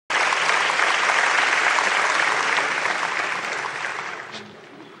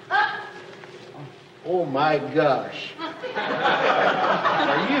Oh, my gosh.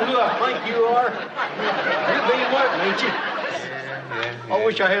 Are you who I think you are? You're Dean Martin, ain't you? Yeah. I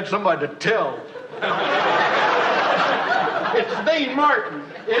wish I had somebody to tell. It's Dean Martin.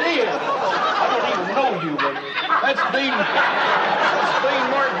 It is. I don't even know you, but that's Dean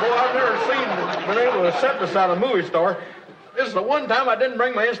Martin, boy. I've never been able to sit beside a movie store. This is the one time I didn't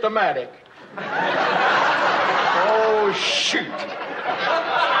bring my Instamatic. Oh, shoot.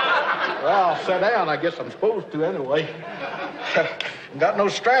 Well, I'll sit down. I guess I'm supposed to anyway. Got no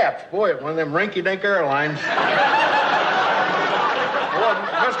straps. Boy, one of them rinky-dink airlines. Well,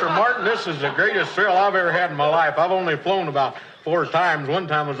 Mr. Martin, this is the greatest thrill I've ever had in my life. I've only flown about 4 times. One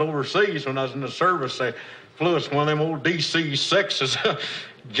time I was overseas when I was in the service. They flew us one of them old DC-6s.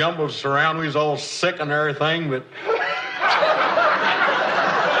 Jumbled us around. We was all sick and everything, but...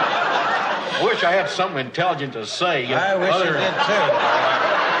 I wish I had something intelligent to say. I wish you did, too.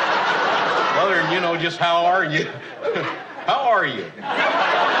 Other than, just how are you? How are you?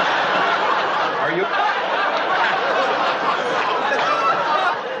 Are you...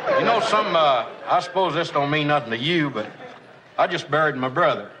 Something, I suppose this don't mean nothing to you, but I just buried my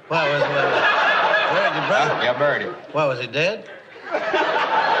brother. What was buried your brother? Yeah, I buried him. What, was he dead?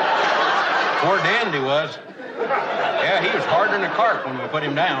 Poor Dandy was. Yeah, he was harder than a carp when we put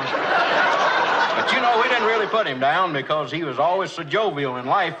him down. But we didn't really put him down because he was always so jovial in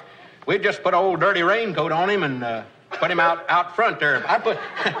life. We'd just put an old dirty raincoat on him and put him out front there. I'm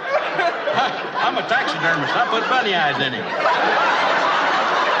a taxidermist. I put bunny eyes in him.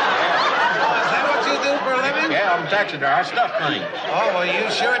 Yeah, I'm a taxidermist. I stuff things. Oh, well, you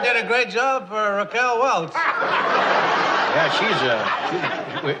sure did a great job for Raquel Welch. Yeah,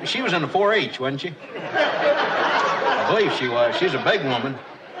 she was in the 4-H, wasn't she? I believe she was. She's a big woman.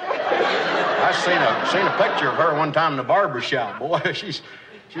 I seen a picture of her one time in the barber shop. Boy, she's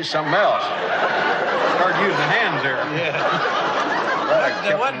something else. Started using hands there.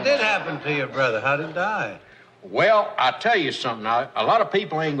 Yeah. What did happen to your brother? How did he die? Well, I tell you something. A lot of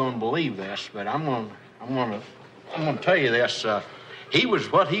people ain't gonna believe this, but I'm gonna tell you this.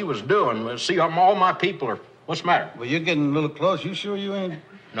 What he was doing. See, all my people are. What's the matter? Well, you're getting a little close. You sure you ain't?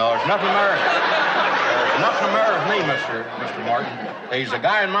 No, there's nothing the matter. There's nothing the matter with me, Mr. Martin. He's a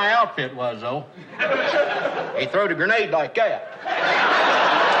guy in my outfit was though. He throwed a grenade like that.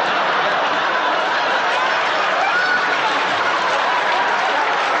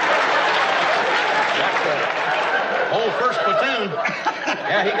 Whole first platoon.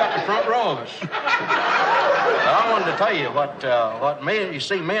 Yeah, he got the front row of us. But I wanted to tell you what me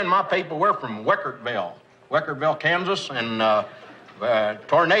and my people, we're from Wickertville, Kansas, and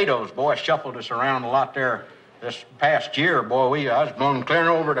tornadoes, boy, shuffled us around a lot there this past year. Boy, I was blown clear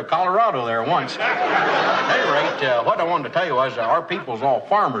over to Colorado there once. At any rate, what I wanted to tell you was our people's all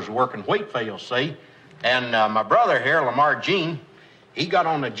farmers working wheat fields, see? And my brother here, Lamar Jean, he got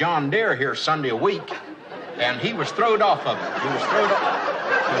on the John Deere here Sunday a week, and he was throwed off of it. He was throwed off.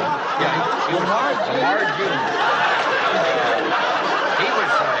 He was Lamar Jean.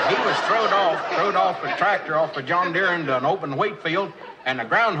 He was throwed off the tractor off the John Deere into an open wheat field, and the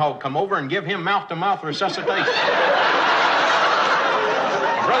groundhog come over and give him mouth-to-mouth resuscitation.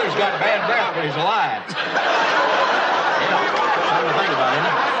 My brother's got bad breath, but he's alive. Yeah, something to think about, isn't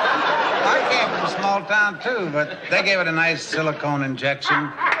it? I came from a small town, too, but they gave it a nice silicone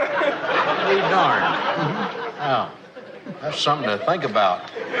injection. Be darned. Oh, that's something to think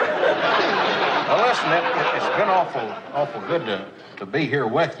about. Well, listen, it's been awful good to be here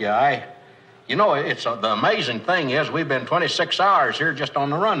with you. The amazing thing is we've been 26 hours here just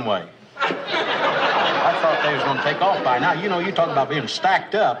on the runway. I thought they was going to take off by now. You talk about being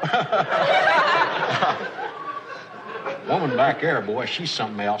stacked up. Woman back there, boy, she's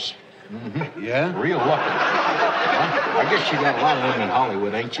something else. Mm-hmm. Yeah? Real lucky. I guess you got a lot of them in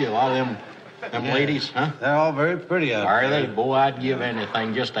Hollywood, ain't you? A lot of them ladies, huh? They're all very pretty out there. Are they? Boy, I'd give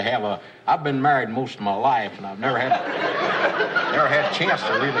anything just to have I've been married most of my life, and I've never had a chance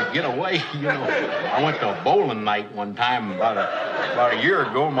to really get away, I went to a bowling night one time about a year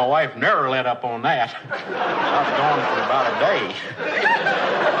ago, and my wife never let up on that. I was gone for about a day.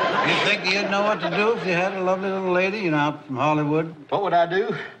 You think you'd know what to do if you had a lovely little lady, out from Hollywood? What would I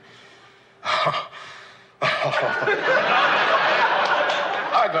do?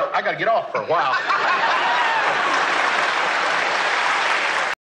 I got to get off for a while.